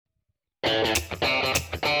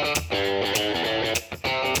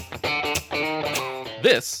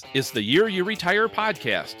This is the Year You Retire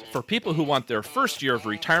podcast for people who want their first year of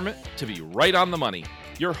retirement to be right on the money.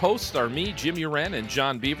 Your hosts are me, Jim Uren, and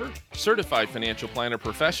John Beaver, certified financial planner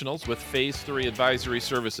professionals with Phase 3 advisory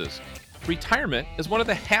services. Retirement is one of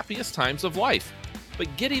the happiest times of life, but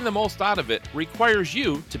getting the most out of it requires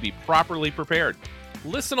you to be properly prepared.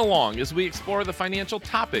 Listen along as we explore the financial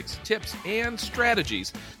topics, tips, and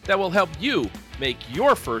strategies that will help you make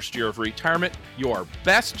your first year of retirement your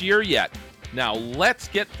best year yet. Now let's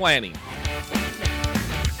get planning.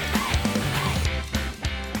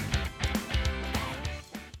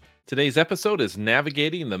 Today's episode is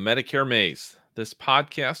Navigating the Medicare Maze. This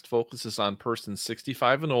podcast focuses on persons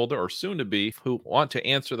 65 and older or soon to be who want to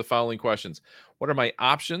answer the following questions. What are my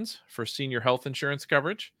options for senior health insurance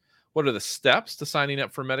coverage? What are the steps to signing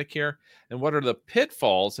up for Medicare? And what are the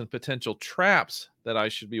pitfalls and potential traps that I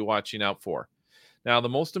should be watching out for? Now, the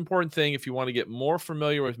most important thing, if you want to get more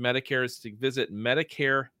familiar with Medicare, is to visit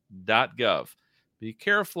Medicare.gov. Be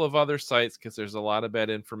careful of other sites because there's a lot of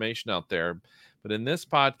bad information out there. But in this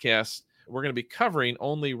podcast, we're going to be covering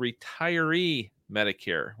only retiree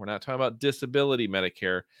Medicare. We're not talking about disability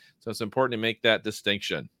Medicare. So it's important to make that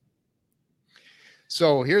distinction.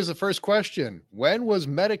 So here's the first question. When was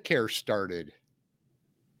Medicare started?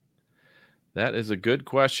 That is a good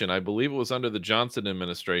question. I believe it was under the Johnson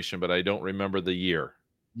administration, but I don't remember the year.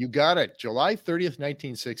 You got it. July 30th,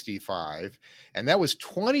 1965. And that was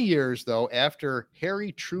 20 years, though, after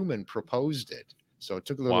Harry Truman proposed it. So it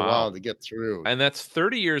took a little while to get through. And that's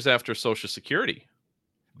 30 years after Social Security.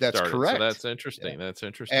 That's correct. So that's interesting. Yeah. That's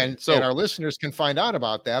interesting. And our listeners can find out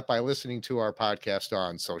about that by listening to our podcast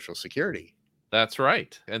on Social Security. That's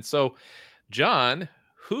right. And so, John,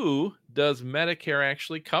 who does Medicare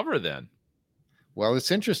actually cover then? Well,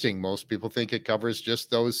 it's interesting. Most people think it covers just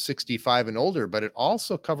those 65 and older, but it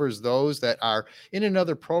also covers those that are in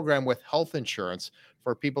another program with health insurance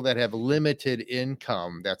for people that have limited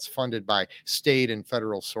income that's funded by state and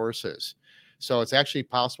federal sources. So it's actually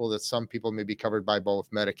possible that some people may be covered by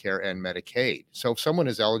both Medicare and Medicaid. So if someone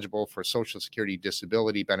is eligible for Social Security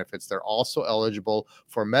disability benefits, they're also eligible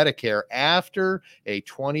for Medicare after a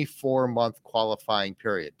 24-month qualifying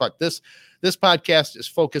period. But this podcast is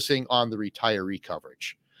focusing on the retiree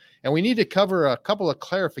coverage. And we need to cover a couple of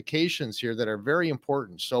clarifications here that are very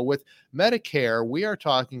important. So with Medicare, we are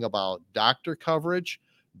talking about doctor coverage,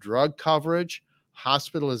 drug coverage,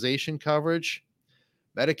 hospitalization coverage.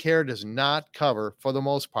 Medicare does not cover, for the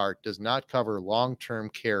most part, does not cover long-term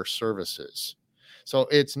care services. So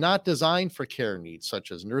it's not designed for care needs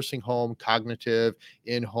such as nursing home, cognitive,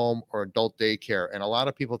 in-home, or adult daycare. And a lot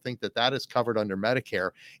of people think that that is covered under Medicare,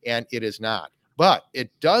 and it is not. But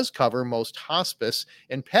it does cover most hospice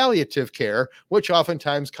and palliative care, which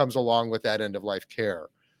oftentimes comes along with that end-of-life care.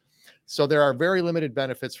 So there are very limited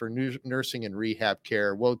benefits for nursing and rehab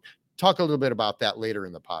care. We'll talk a little bit about that later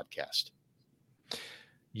in the podcast.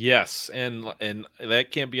 Yes, and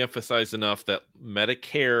that can't be emphasized enough that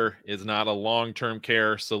Medicare is not a long-term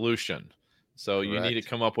care solution. So you need to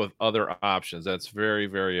come up with other options. That's very,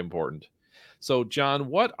 very important. So, John,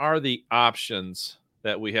 what are the options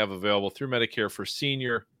that we have available through Medicare for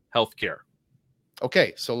senior health care?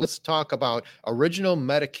 Okay, so let's talk about original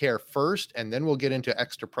Medicare first, and then we'll get into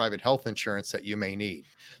extra private health insurance that you may need.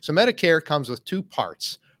 So Medicare comes with two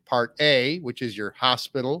parts. Part A, which is your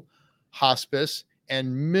hospital, hospice,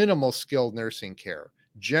 and minimal skilled nursing care.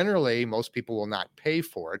 Generally, most people will not pay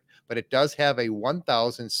for it, but it does have a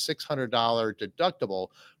 $1,600 deductible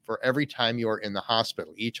for every time you are in the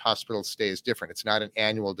hospital. Each hospital stay is different. It's not an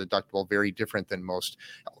annual deductible, very different than most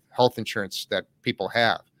health insurance that people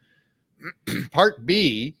have. Part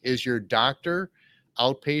B is your doctor,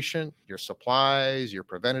 outpatient, your supplies, your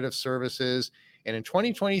preventative services. And in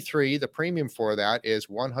 2023, the premium for that is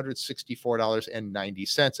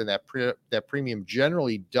 $164.90. And that premium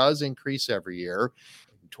generally does increase every year.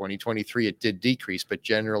 In 2023, it did decrease, but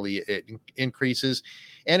generally it increases.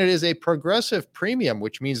 And it is a progressive premium,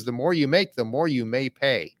 which means the more you make, the more you may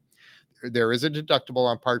pay. There is a deductible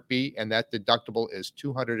on Part B, and that deductible is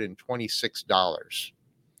 $226.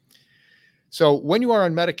 So when you are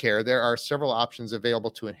on Medicare, there are several options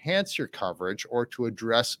available to enhance your coverage or to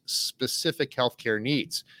address specific healthcare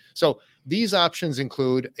needs. So these options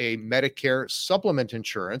include a Medicare supplement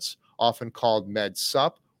insurance, often called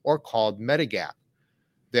MedSup or called Medigap.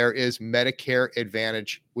 There is Medicare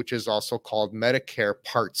Advantage, which is also called Medicare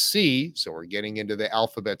Part C. So we're getting into the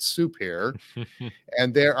alphabet soup here.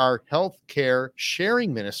 And there are healthcare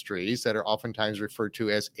sharing ministries that are oftentimes referred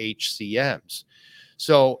to as HCMs.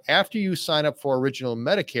 So after you sign up for Original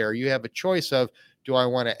Medicare, you have a choice of, do I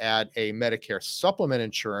want to add a Medicare supplement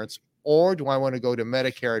insurance Or do I want to go to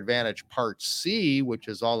Medicare Advantage Part C, which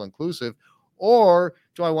is all inclusive? Or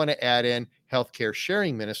do I want to add in healthcare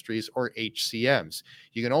sharing ministries or HCMs?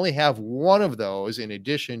 You can only have one of those in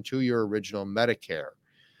addition to your original Medicare.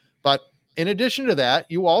 But in addition to that,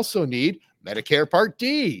 you also need Medicare Part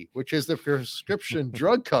D, which is the prescription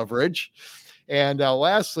drug coverage. And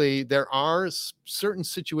lastly, there are certain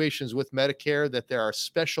situations with Medicare that there are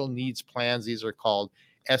special needs plans. These are called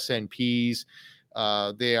SNPs.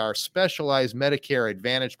 They are specialized Medicare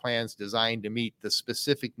Advantage plans designed to meet the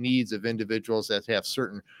specific needs of individuals that have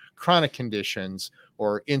certain chronic conditions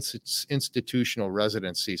or institutional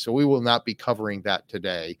residency. So we will not be covering that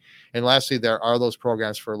today. And lastly, there are those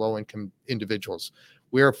programs for low-income individuals.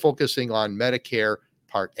 We are focusing on Medicare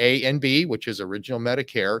Part A and B, which is original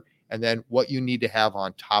Medicare, and then what you need to have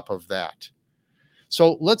on top of that.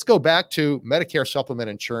 So let's go back to Medicare supplement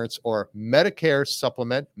insurance or Medicare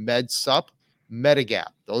supplement, MedSup,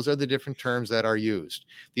 Medigap. Those are the different terms that are used.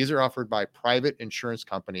 These are offered by private insurance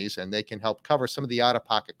companies, and they can help cover some of the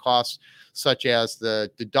out-of-pocket costs, such as the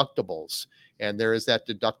deductibles. And there is that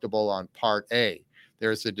deductible on Part A.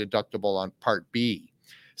 There's a deductible on Part B.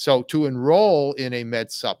 So to enroll in a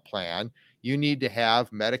MedSup plan, you need to have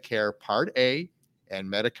Medicare Part A and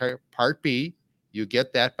Medicare Part B. You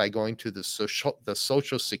get that by going to the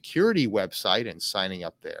Social Security website and signing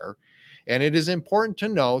up there. And it is important to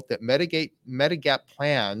note that Medigap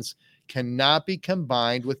plans cannot be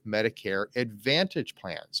combined with Medicare Advantage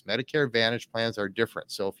plans. Medicare Advantage plans are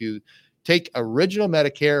different. So if you take original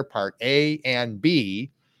Medicare Part A and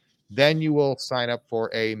B, then you will sign up for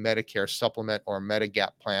a Medicare supplement or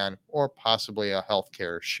Medigap plan or possibly a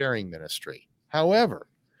healthcare sharing ministry. However,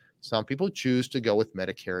 some people choose to go with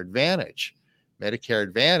Medicare Advantage. Medicare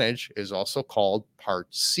Advantage is also called Part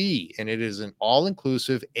C, and it is an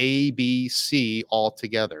all-inclusive ABC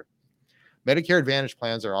altogether. Medicare Advantage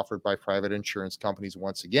plans are offered by private insurance companies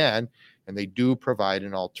once again, and they do provide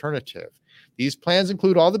an alternative. These plans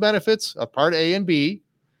include all the benefits of Part A and B,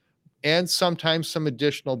 and sometimes some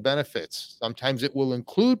additional benefits. Sometimes it will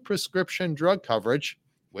include prescription drug coverage,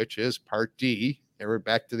 which is Part D, and we're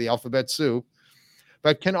back to the alphabet soup,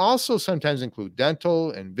 but can also sometimes include dental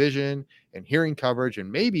and vision and hearing coverage,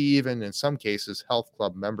 and maybe even in some cases, health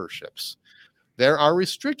club memberships. There are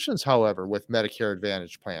restrictions, however, with Medicare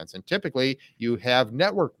Advantage plans, and typically you have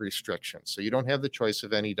network restrictions, so you don't have the choice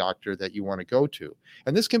of any doctor that you want to go to.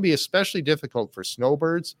 And this can be especially difficult for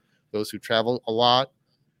snowbirds, those who travel a lot.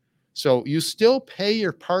 So you still pay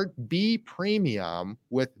your Part B premium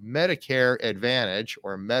with Medicare Advantage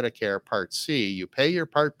or Medicare Part C. You pay your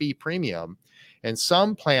Part B premium, and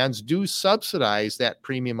some plans do subsidize that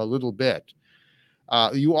premium a little bit.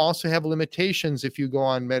 You also have limitations if you go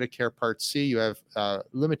on Medicare Part C. You have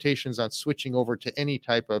limitations on switching over to any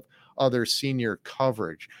type of other senior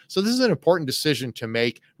coverage. So this is an important decision to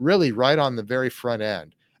make really right on the very front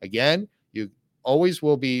end. Again, you always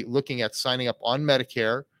will be looking at signing up on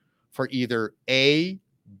Medicare for either A,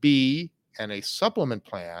 B, and a supplement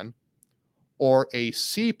plan, or a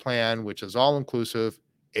C plan, which is all inclusive,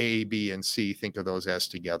 A, B, and C. Think of those as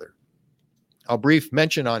together. A brief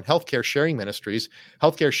mention on healthcare sharing ministries.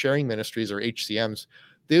 Healthcare sharing ministries, or HCMs,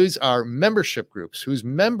 these are membership groups whose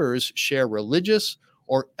members share religious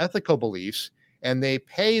or ethical beliefs, and they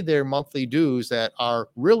pay their monthly dues that are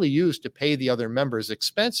really used to pay the other members'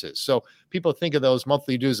 expenses. So people think of those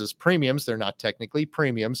monthly dues as premiums. They're not technically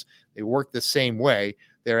premiums. They work the same way.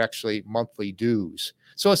 They're actually monthly dues.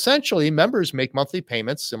 So essentially, members make monthly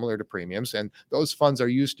payments similar to premiums, and those funds are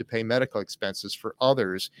used to pay medical expenses for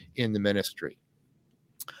others in the ministry.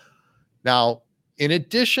 Now, in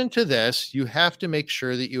addition to this, you have to make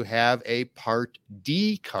sure that you have a Part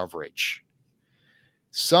D coverage.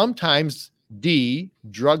 Sometimes D,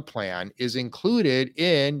 drug plan, is included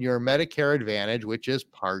in your Medicare Advantage, which is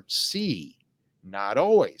Part C. Not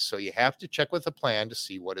always. So you have to check with the plan to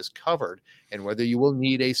see what is covered and whether you will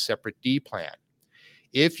need a separate D plan.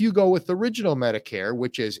 If you go with the original Medicare,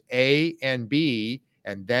 which is A and B,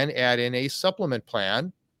 and then add in a supplement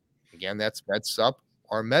plan, again, that's MedSup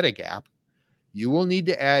or Medigap, you will need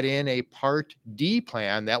to add in a Part D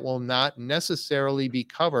plan that will not necessarily be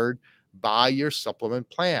covered by your supplement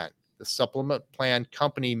plan. The supplement plan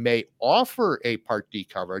company may offer a Part D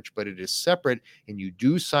coverage, but it is separate and you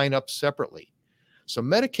do sign up separately. So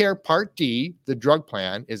Medicare Part D, the drug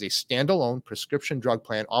plan, is a standalone prescription drug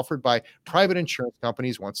plan offered by private insurance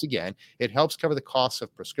companies. Once again, it helps cover the costs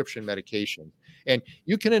of prescription medication. And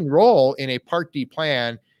you can enroll in a Part D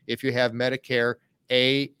plan if you have Medicare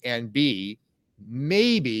A and B,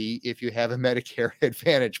 maybe if you have a Medicare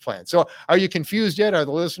Advantage plan. So are you confused yet? Are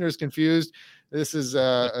the listeners confused? This is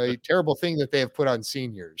a terrible thing that they have put on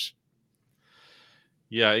seniors.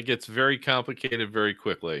 Yeah, it gets very complicated very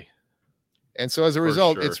quickly, And so as a for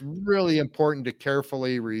result, sure. it's really important to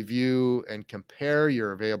carefully review and compare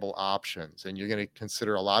your available options. And you're going to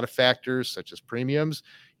consider a lot of factors such as premiums,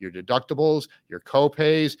 your deductibles, your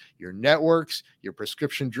copays, your networks, your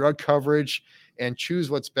prescription drug coverage, and choose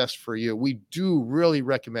what's best for you. We do really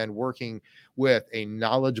recommend working with a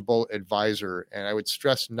knowledgeable advisor. And I would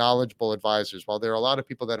stress knowledgeable advisors. While there are a lot of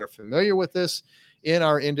people that are familiar with this in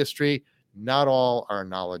our industry, not all are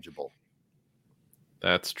knowledgeable.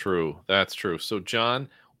 That's true. That's true. So, John,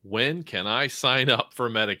 when can I sign up for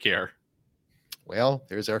Medicare? Well,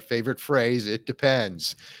 there's our favorite phrase, it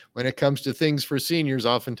depends. When it comes to things for seniors,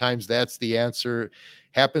 oftentimes that's the answer.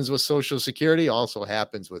 Happens with Social Security, also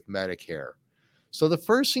happens with Medicare. So the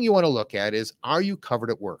first thing you want to look at is, are you covered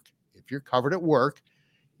at work? If you're covered at work,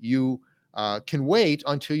 you can wait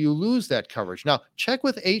until you lose that coverage. Now, check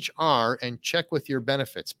with HR and check with your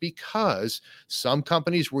benefits, because some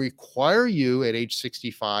companies require you at age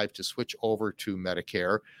 65 to switch over to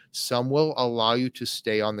Medicare. Some will allow you to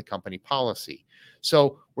stay on the company policy.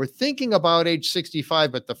 So we're thinking about age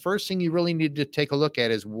 65, but the first thing you really need to take a look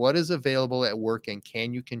at is what is available at work and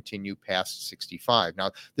can you continue past 65?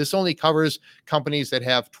 Now, this only covers companies that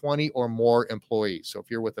have 20 or more employees. So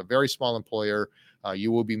if you're with a very small employer,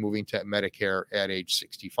 you will be moving to Medicare at age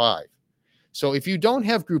 65. So if you don't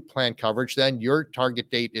have group plan coverage, then your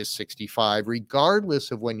target date is 65,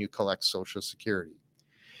 regardless of when you collect Social Security.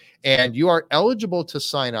 And you are eligible to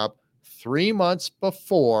sign up 3 months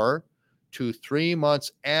before to 3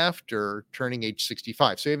 months after turning age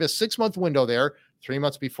 65. So you have a 6 month window there, 3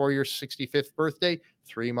 months before your 65th birthday,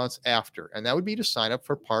 3 months after. And that would be to sign up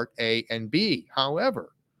for Part A and B.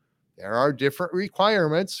 However, there are different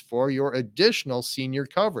requirements for your additional senior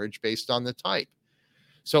coverage based on the type.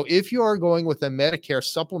 So if you are going with a Medicare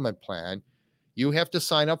supplement plan, you have to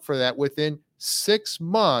sign up for that within 6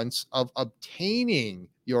 months of obtaining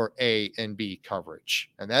your A and B coverage.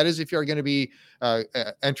 And that is if you're going to be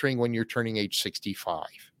entering when you're turning age 65.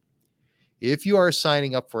 If you are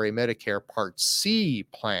signing up for a Medicare Part C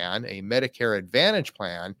plan, a Medicare Advantage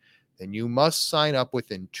plan, then you must sign up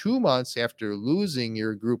within 2 months after losing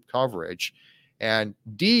your group coverage. And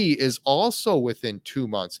D is also within 2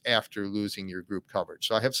 months after losing your group coverage.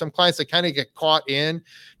 So I have some clients that kind of get caught in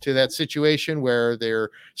to that situation where they're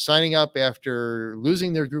signing up after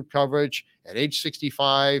losing their group coverage at age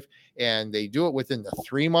 65, and they do it within the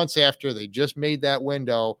 3 months after they just made that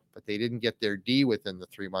window, but they didn't get their D within the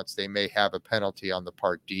 3 months. They may have a penalty on the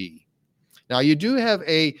Part D. Now, you do have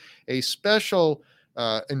a special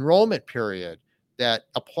enrollment period that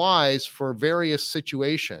applies for various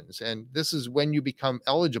situations, and this is when you become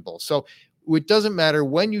eligible. So it doesn't matter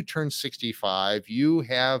when you turn 65, you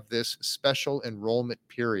have this special enrollment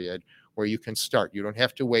period where you can start. You don't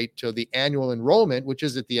have to wait till the annual enrollment, which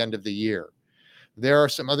is at the end of the year. There are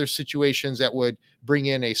some other situations that would bring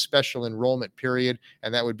in a special enrollment period,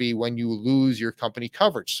 and that would be when you lose your company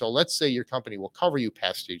coverage. So let's say your company will cover you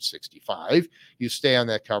past age 65, you stay on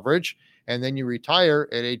that coverage, and then you retire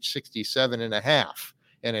at age 67 and a half.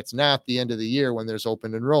 And it's not the end of the year when there's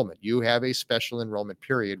open enrollment. You have a special enrollment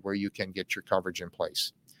period where you can get your coverage in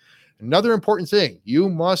place. Another important thing, you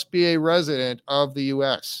must be a resident of the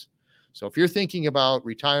US. So if you're thinking about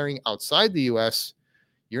retiring outside the US,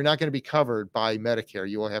 you're not going to be covered by Medicare.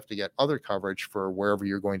 You will have to get other coverage for wherever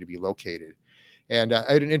you're going to be located. And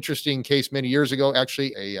I had an interesting case many years ago,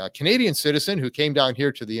 actually, a Canadian citizen who came down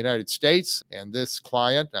here to the United States. And this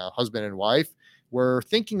client, husband and wife, were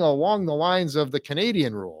thinking along the lines of the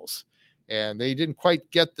Canadian rules. And they didn't quite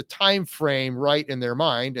get the time frame right in their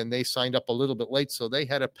mind, and they signed up a little bit late, so they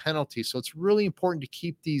had a penalty. So it's really important to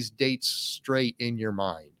keep these dates straight in your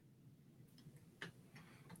mind.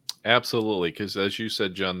 Absolutely, because as you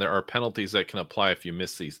said, John, there are penalties that can apply if you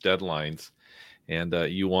miss these deadlines, and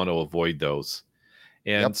you want to avoid those.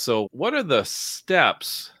 And Yep. so, what are the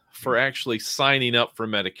steps for actually signing up for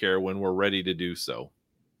Medicare when we're ready to do so?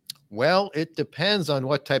 Well, it depends on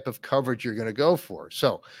what type of coverage you're going to go for.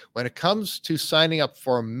 So, when it comes to signing up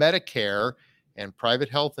for Medicare and private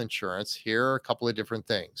health insurance, here are a couple of different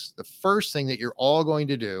things. The first thing that you're all going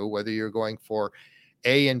to do, whether you're going for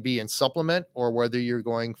A and B and supplement or whether you're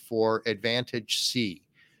going for Advantage C,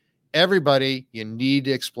 everybody, you need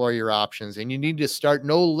to explore your options, and you need to start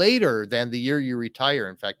no later than the year you retire.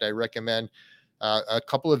 In fact, I recommend a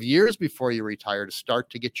couple of years before you retire to start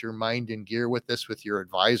to get your mind in gear with this with your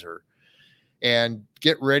advisor, and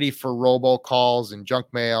get ready for robocalls and junk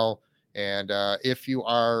mail. And if you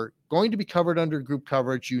are going to be covered under group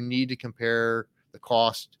coverage, you need to compare the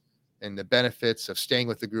cost and the benefits of staying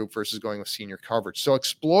with the group versus going with senior coverage. So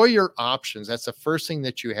explore your options. That's the first thing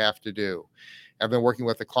that you have to do. I've been working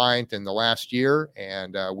with a client in the last year,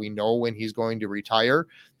 and we know when he's going to retire.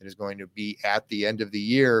 It is going to be at the end of the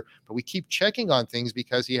year, but we keep checking on things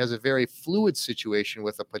because he has a very fluid situation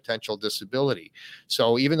with a potential disability.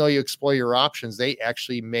 So even though you explore your options, they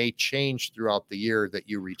actually may change throughout the year that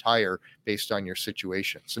you retire based on your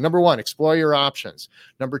situation. So number one, explore your options.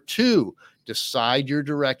 Number two, decide your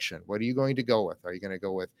direction. What are you going to go with? Are you going to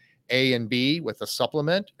go with A and B with a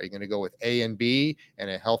supplement? Are you going to go with A and B and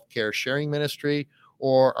a healthcare sharing ministry?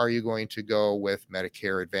 Or are you going to go with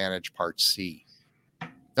Medicare Advantage Part C?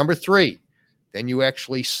 Number three, then you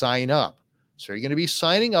actually sign up. So you're going to be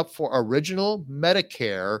signing up for original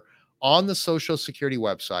Medicare on the Social Security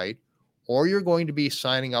website, or you're going to be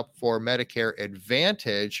signing up for Medicare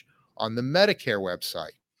Advantage on the Medicare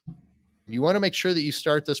website. You want to make sure that you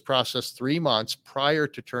start this process 3 months prior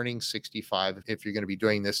to turning 65 if you're going to be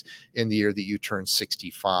doing this in the year that you turn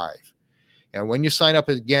 65. And when you sign up,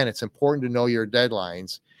 again, it's important to know your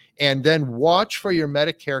deadlines and then watch for your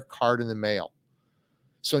Medicare card in the mail.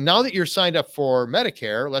 So now that you're signed up for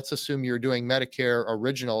Medicare, let's assume you're doing Medicare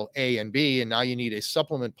Original A and B, and now you need a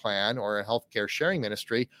supplement plan or a healthcare sharing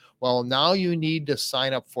ministry. Well, now you need to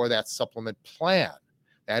sign up for that supplement plan.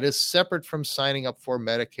 That is separate from signing up for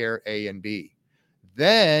Medicare A and B.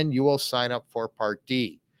 Then you will sign up for Part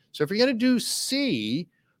D. So if you're going to do C,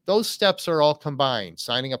 those steps are all combined.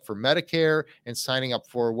 Signing up for Medicare and signing up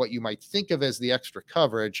for what you might think of as the extra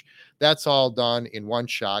coverage, that's all done in one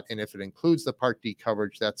shot. And if it includes the Part D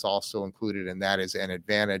coverage, that's also included. And that is an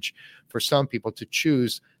advantage for some people to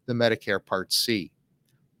choose the Medicare Part C.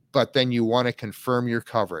 But then you want to confirm your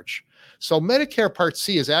coverage. So Medicare Part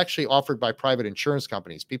C is actually offered by private insurance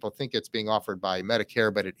companies. People think it's being offered by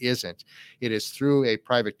Medicare, but it isn't. It is through a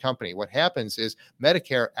private company. What happens is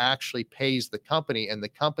Medicare actually pays the company, and the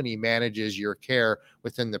company manages your care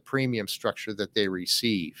within the premium structure that they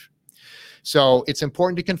receive. So it's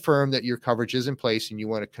important to confirm that your coverage is in place, and you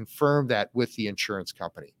want to confirm that with the insurance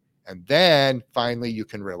company. And then finally, you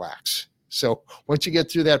can relax. So once you get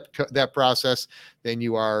through that process, then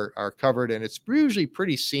you are covered, and it's usually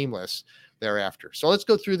pretty seamless thereafter. So let's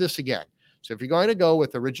go through this again. So if you're going to go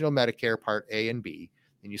with Original Medicare Part A and B,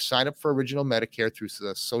 then you sign up for Original Medicare through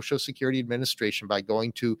the Social Security Administration by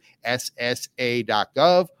going to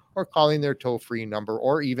ssa.gov or calling their toll-free number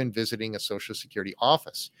or even visiting a Social Security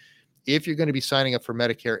office. If you're going to be signing up for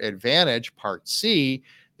Medicare Advantage Part C,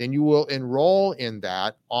 then you will enroll in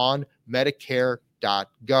that on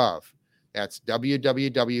medicare.gov. That's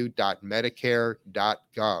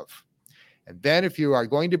www.medicare.gov. And then if you are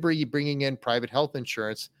going to be bringing in private health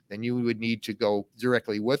insurance, then you would need to go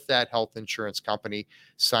directly with that health insurance company,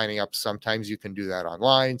 signing up. Sometimes you can do that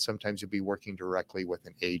online. Sometimes you'll be working directly with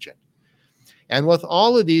an agent. And with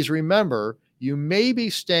all of these, remember, you may be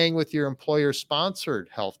staying with your employer-sponsored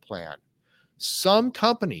health plan. Some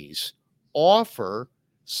companies offer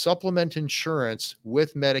supplement insurance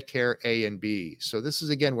with Medicare A and B. So this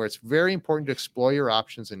is, again, where it's very important to explore your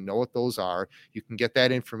options and know what those are. You can get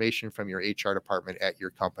that information from your HR department at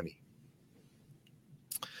your company.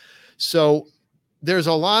 So there's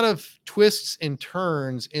a lot of twists and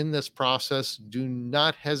turns in this process. Do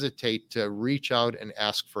not hesitate to reach out and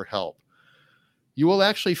ask for help. You will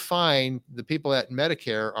actually find the people at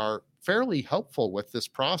Medicare are fairly helpful with this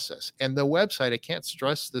process. And the website, I can't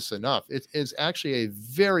stress this enough, it is actually a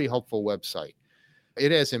very helpful website.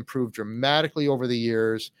 It has improved dramatically over the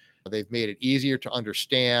years. They've made it easier to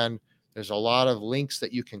understand. There's a lot of links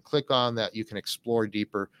that you can click on that you can explore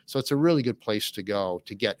deeper. So it's a really good place to go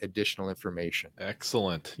to get additional information.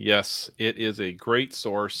 Excellent. Yes, it is a great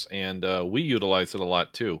source, and we utilize it a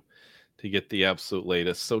lot too to get the absolute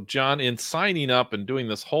latest. So, John, in signing up and doing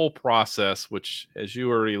this whole process, which, as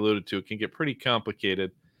you already alluded to, can get pretty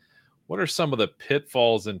complicated, what are some of the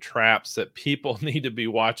pitfalls and traps that people need to be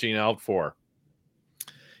watching out for?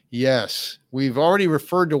 Yes, we've already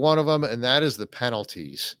referred to one of them, and that is the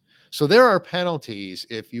penalties. So there are penalties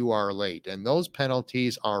if you are late, and those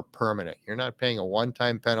penalties are permanent. You're not paying a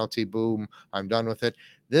one-time penalty, boom, I'm done with it.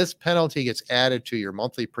 This penalty gets added to your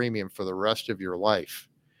monthly premium for the rest of your life.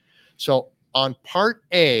 So on Part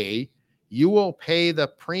A, you will pay the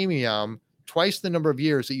premium twice the number of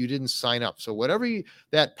years that you didn't sign up. So whatever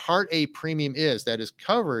that Part A premium is that is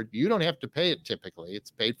covered, you don't have to pay it typically. It's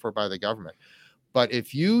paid for by the government. But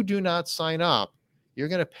if you do not sign up, you're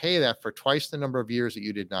going to pay that for twice the number of years that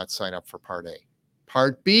you did not sign up for Part A.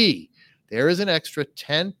 Part B, there is an extra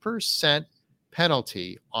 10%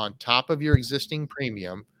 penalty on top of your existing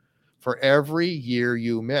premium for every year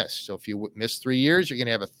you miss. So if you miss 3 years, you're going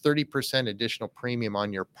to have a 30% additional premium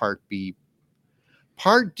on your Part B.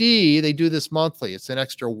 Part D, they do this monthly. It's an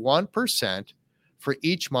extra 1% for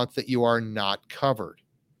each month that you are not covered.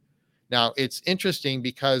 Now, it's interesting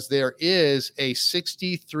because there is a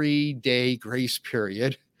 63-day grace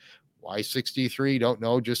period. Why 63? Don't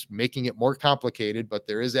know, just making it more complicated, but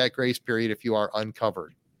there is that grace period if you are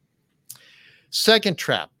uncovered. Second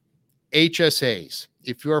trap, HSAs.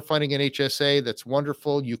 If you are funding an HSA, that's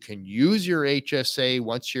wonderful. You can use your HSA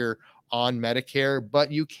once you're on Medicare,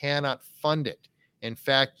 but you cannot fund it. In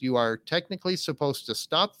fact, you are technically supposed to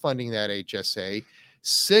stop funding that HSA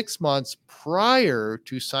 6 months prior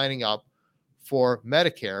to signing up for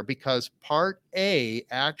Medicare, because Part A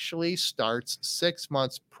actually starts 6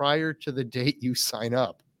 months prior to the date you sign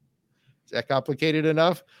up. Is that complicated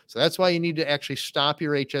enough? So that's why you need to actually stop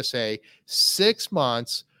your HSA 6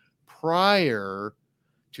 months prior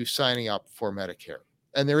to signing up for Medicare.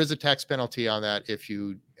 And there is a tax penalty on that if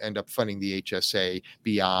you end up funding the HSA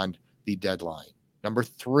beyond the deadline. Number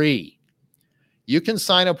 3, you can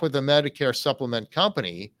sign up with a Medicare supplement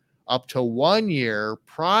company up to 1 year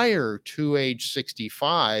prior to age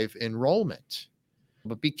 65 enrollment.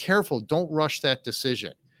 But be careful, don't rush that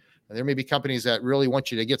decision. There may be companies that really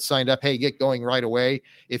want you to get signed up. Hey, get going right away.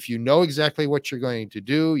 If you know exactly what you're going to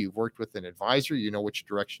do, you've worked with an advisor, you know which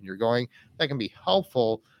direction you're going, that can be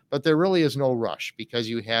helpful, but there really is no rush because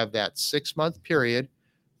you have that 6-month period,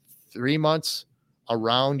 3 months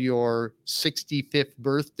around your 65th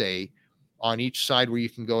birthday on each side where you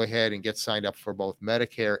can go ahead and get signed up for both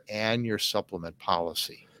Medicare and your supplement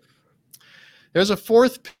policy. There's a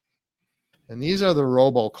fourth, and these are the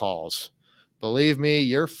robocalls. Believe me,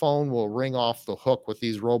 your phone will ring off the hook with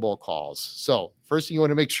these robocalls. So first thing you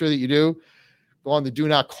want to make sure that you do, go on the do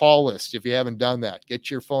not call list if you haven't done that.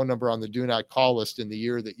 Get your phone number on the do not call list in the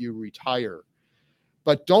year that you retire.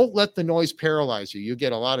 But don't let the noise paralyze you. You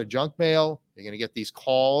get a lot of junk mail. You're going to get these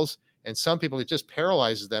calls. And some people, it just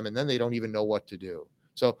paralyzes them, and then they don't even know what to do.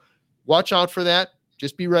 So watch out for that.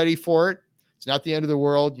 Just be ready for it. It's not the end of the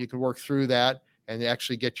world. You can work through that and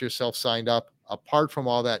actually get yourself signed up apart from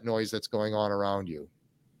all that noise that's going on around you.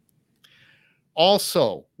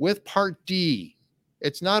 Also, with Part D,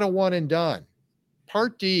 it's not a one and done.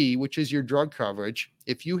 Part D, which is your drug coverage,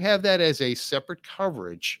 if you have that as a separate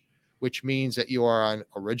coverage, which means that you are on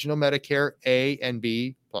original Medicare A and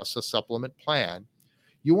B plus a supplement plan,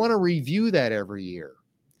 you want to review that every year.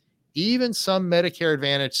 Even some Medicare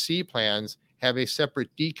Advantage C plans have a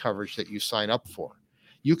separate D coverage that you sign up for.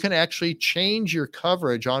 You can actually change your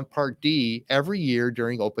coverage on Part D every year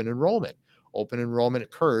during open enrollment. Open enrollment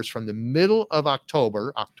occurs from the middle of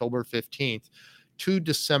October, October 15th, to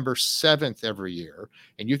December 7th every year.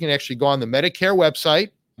 And you can actually go on the Medicare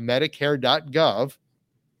website, medicare.gov,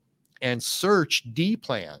 and search D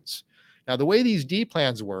plans. Now, the way these D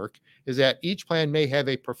plans work is that each plan may have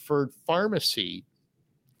a preferred pharmacy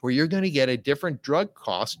where you're going to get a different drug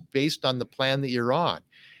cost based on the plan that you're on.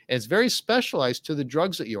 And it's very specialized to the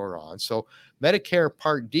drugs that you're on. So Medicare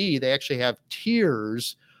Part D, they actually have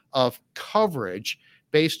tiers of coverage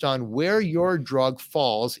based on where your drug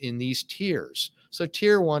falls in these tiers. So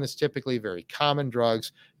tier 1 is typically very common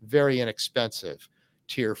drugs, very inexpensive.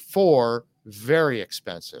 Tier 4, very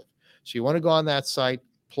expensive. So you want to go on that site,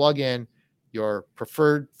 plug in your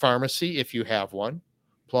preferred pharmacy if you have one,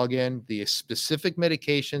 plug in the specific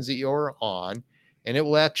medications that you're on, and it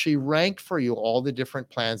will actually rank for you all the different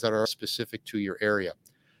plans that are specific to your area.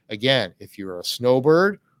 Again, if you're a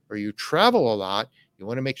snowbird or you travel a lot, you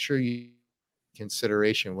want to make sure you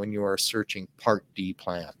consideration when you are searching Part D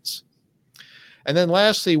plans. And then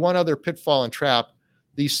lastly, one other pitfall and trap,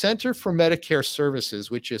 the Center for Medicare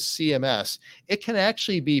Services, which is CMS, it can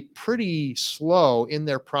actually be pretty slow in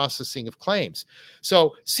their processing of claims.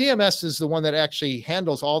 So CMS is the one that actually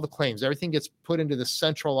handles all the claims. Everything gets put into the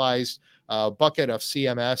centralized bucket of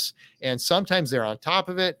CMS, and sometimes they're on top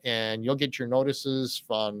of it, and you'll get your notices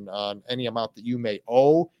on any amount that you may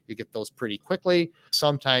owe. You get those pretty quickly.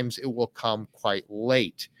 Sometimes it will come quite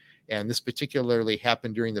late. And this particularly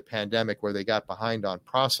happened during the pandemic where they got behind on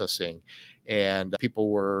processing and people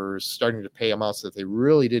were starting to pay amounts that they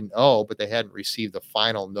really didn't owe, but they hadn't received the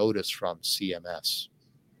final notice from CMS.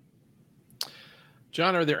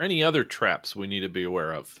 John, are there any other traps we need to be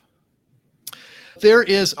aware of? There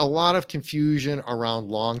is a lot of confusion around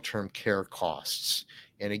long-term care costs.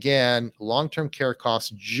 And again, long-term care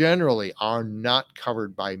costs generally are not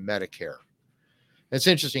covered by Medicare. It's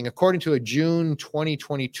interesting. According to a June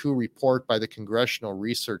 2022 report by the Congressional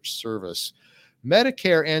Research Service,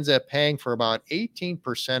 Medicare ends up paying for about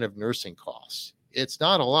 18% of nursing costs. It's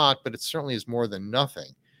not a lot, but it certainly is more than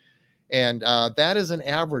nothing. And that is an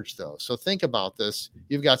average, though. So think about this.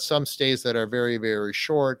 You've got some stays that are very, very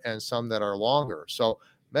short and some that are longer. So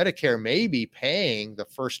Medicare may be paying the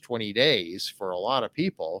first 20 days for a lot of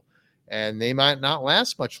people, and they might not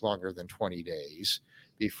last much longer than 20 days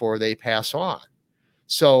before they pass on.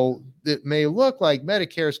 So it may look like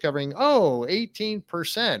Medicare is covering,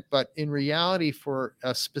 18%, but in reality, for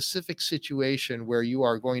a specific situation where you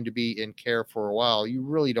are going to be in care for a while, you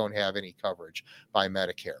really don't have any coverage by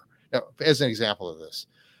Medicare. Now, as an example of this,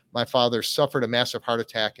 my father suffered a massive heart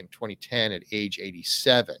attack in 2010 at age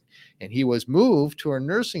 87, and he was moved to a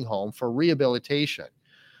nursing home for rehabilitation.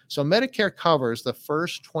 So Medicare covers the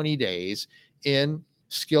first 20 days in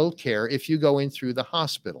skilled care if you go in through the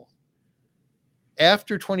hospital.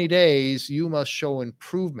 After 20 days, you must show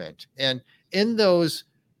improvement. And in those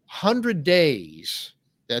 100 days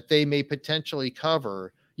that they may potentially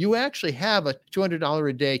cover, you actually have a $200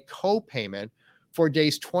 a day copayment for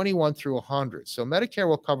days 21 through 100. So Medicare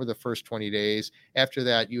will cover the first 20 days. After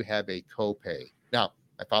that, you have a copay. Now,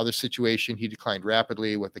 my father's situation, he declined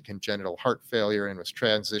rapidly with a congenital heart failure and was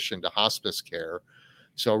transitioned to hospice care.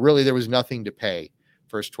 So really, there was nothing to pay.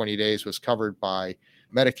 First 20 days was covered by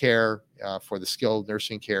Medicare for the skilled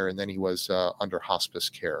nursing care, and then he was under hospice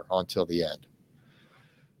care until the end.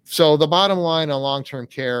 So the bottom line on long-term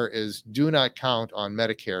care is do not count on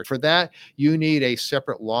Medicare. For that, you need a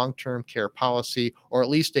separate long-term care policy or at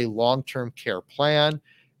least a long-term care plan.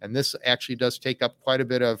 And this actually does take up quite a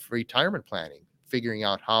bit of retirement planning, figuring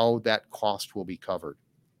out how that cost will be covered.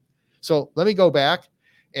 So let me go back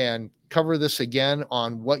and cover this again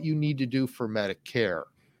on what you need to do for Medicare.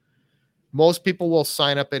 Most people will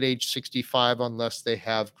sign up at age 65 unless they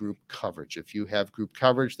have group coverage. If you have group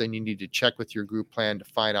coverage, then you need to check with your group plan to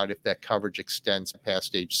find out if that coverage extends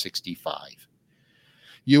past age 65.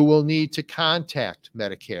 You will need to contact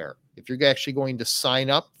Medicare. If you're actually going to sign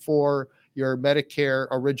up for your Medicare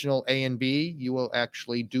original A and B, you will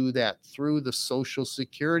actually do that through the Social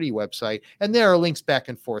Security website. And there are links back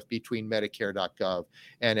and forth between Medicare.gov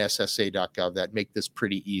and SSA.gov that make this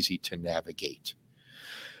pretty easy to navigate.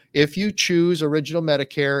 If you choose original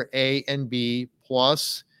Medicare A and B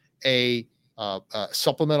plus a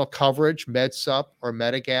supplemental coverage, MedSup or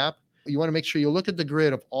Medigap, you want to make sure you look at the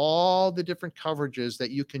grid of all the different coverages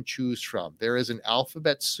that you can choose from. There is an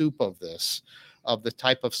alphabet soup of this, of the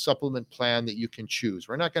type of supplement plan that you can choose.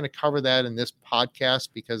 We're not going to cover that in this podcast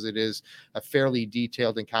because it is a fairly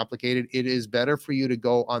detailed and complicated. It is better for you to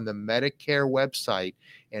go on the Medicare website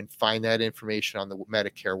and find that information on the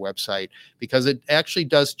Medicare website because it actually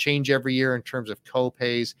does change every year in terms of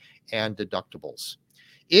copays and deductibles.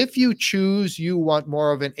 If you choose, you want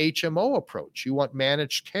more of an HMO approach, you want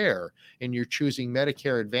managed care, and you're choosing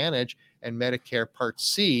Medicare Advantage and Medicare Part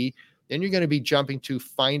C, then you're going to be jumping to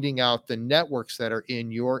finding out the networks that are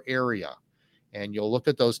in your area. And you'll look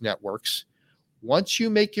at those networks. Once you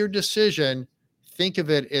make your decision, think of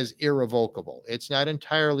it as irrevocable. It's not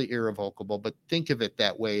entirely irrevocable, but think of it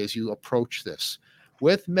that way as you approach this.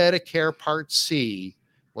 With Medicare Part C,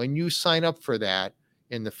 when you sign up for that,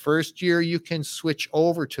 in the first year, you can switch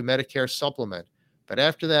over to Medicare Supplement. But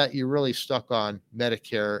after that, you're really stuck on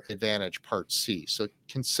Medicare Advantage Part C. So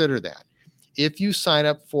consider that. If you sign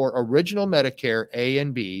up for original Medicare A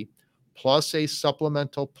and B, plus a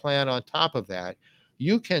supplemental plan on top of that,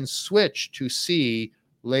 you can switch to C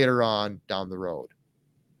later on down the road.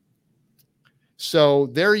 So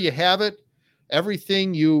there you have it.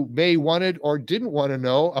 Everything you may wanted or didn't want to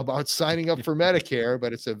know about signing up for Medicare,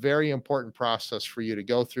 but it's a very important process for you to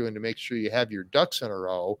go through and to make sure you have your ducks in a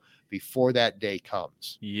row before that day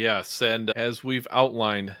comes. Yes, and as we've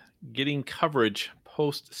outlined, getting coverage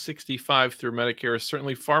post 65 through Medicare is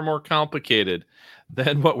certainly far more complicated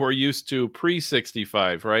than what we're used to pre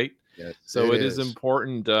 65, right? Yes, So it is is.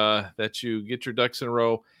 important that you get your ducks in a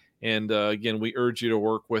row. And again, we urge you to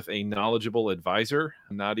work with a knowledgeable advisor.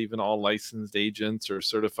 Not even all licensed agents or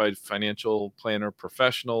certified financial planner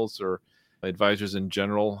professionals or advisors in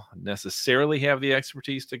general necessarily have the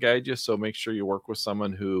expertise to guide you. So make sure you work with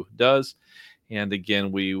someone who does. And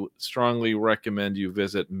again, we strongly recommend you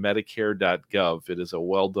visit Medicare.gov. It is a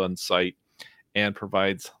well done site and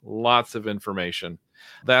provides lots of information.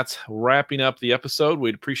 That's wrapping up the episode.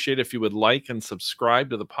 We'd appreciate if you would like and subscribe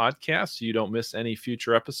to the podcast so you don't miss any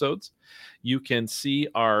future episodes. You can see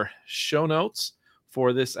our show notes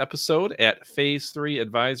for this episode at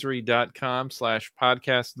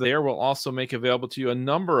phase3advisory.com/podcast. There we'll also make available to you a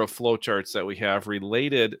number of flowcharts that we have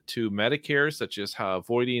related to Medicare, such as how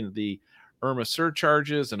avoiding the IRMA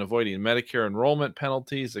surcharges and avoiding Medicare enrollment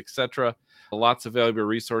penalties, etc. Lots of valuable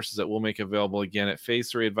resources that we'll make available again at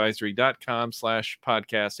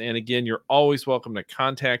phase3advisory.com/podcast. And again, you're always welcome to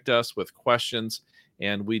contact us with questions,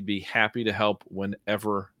 and we'd be happy to help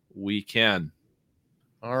whenever we can.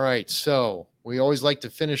 All right. So We always like to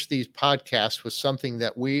finish these podcasts with something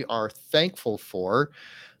that we are thankful for.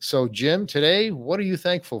 So, Jim, today, what are you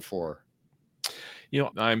thankful for?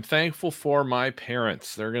 I'm thankful for my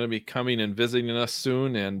parents. They're going to be coming and visiting us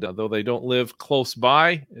soon. And though they don't live close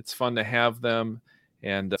by, it's fun to have them.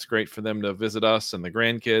 And it's great for them to visit us and the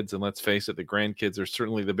grandkids. And let's face it, the grandkids are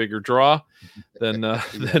certainly the bigger draw than Yeah.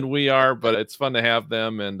 than we are. But it's fun to have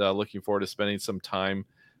them, and looking forward to spending some time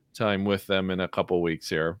with them in a couple weeks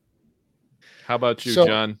here. How about you, So,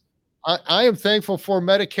 John? I am thankful for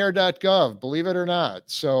Medicare.gov, believe it or not.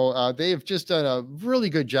 So they have just done a really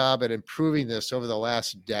good job at improving this over the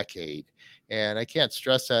last decade. And I can't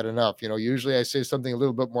stress that enough. Usually I say something a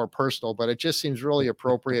little bit more personal, but it just seems really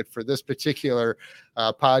appropriate for this particular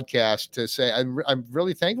podcast to say I'm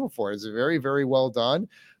really thankful for it. It's very, very well done.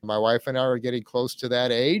 My wife and I are getting close to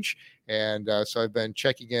that age. And so I've been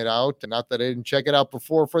checking it out. Not that I didn't check it out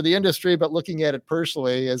before for the industry, but looking at it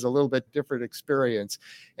personally is a little bit different experience.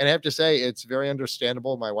 And I have to say, it's very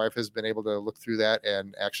understandable. My wife has been able to look through that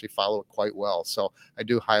and actually follow it quite well. So I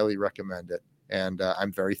do highly recommend it. And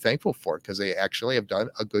I'm very thankful for it because they actually have done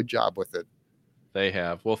a good job with it. They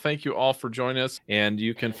have. Well, thank you all for joining us. And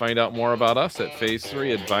you can find out more about us at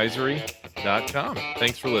phase3advisory.com.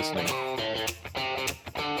 Thanks for listening.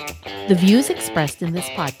 The views expressed in this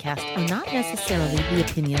podcast are not necessarily the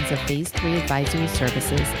opinions of Phase 3 Advisory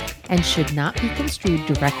Services and should not be construed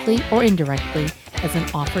directly or indirectly as an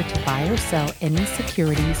offer to buy or sell any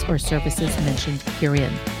securities or services mentioned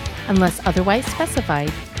herein. Unless otherwise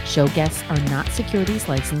specified, show guests are not securities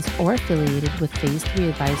licensed or affiliated with Phase 3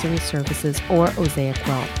 Advisory Services or Osaic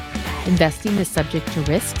Wealth. Investing is subject to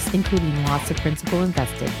risks, including loss of principal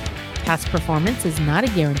invested. Past performance is not a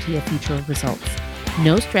guarantee of future results.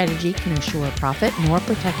 No strategy can ensure a profit nor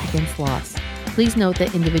protect against loss. Please note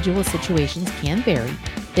that individual situations can vary.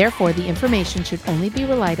 Therefore, the information should only be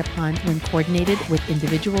relied upon when coordinated with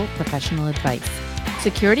individual professional advice.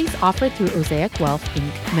 Securities offered through Osaic Wealth,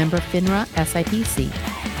 Inc., member FINRA SIPC.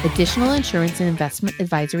 Additional insurance and investment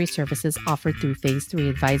advisory services offered through Phase 3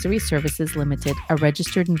 Advisory Services Limited, a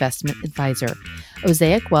registered investment advisor.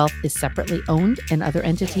 Osaic Wealth is separately owned, and other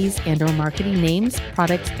entities and or marketing names,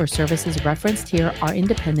 products, or services referenced here are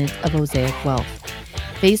independent of Osaic Wealth.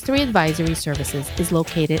 Phase 3 Advisory Services is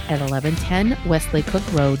located at 1110 Wesley Cook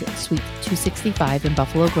Road, Suite 265 in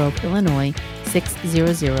Buffalo Grove, Illinois,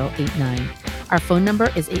 60089. Our phone number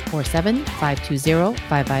is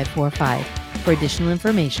 847-520-5545. For additional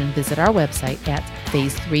information, visit our website at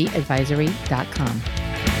phase3advisory.com.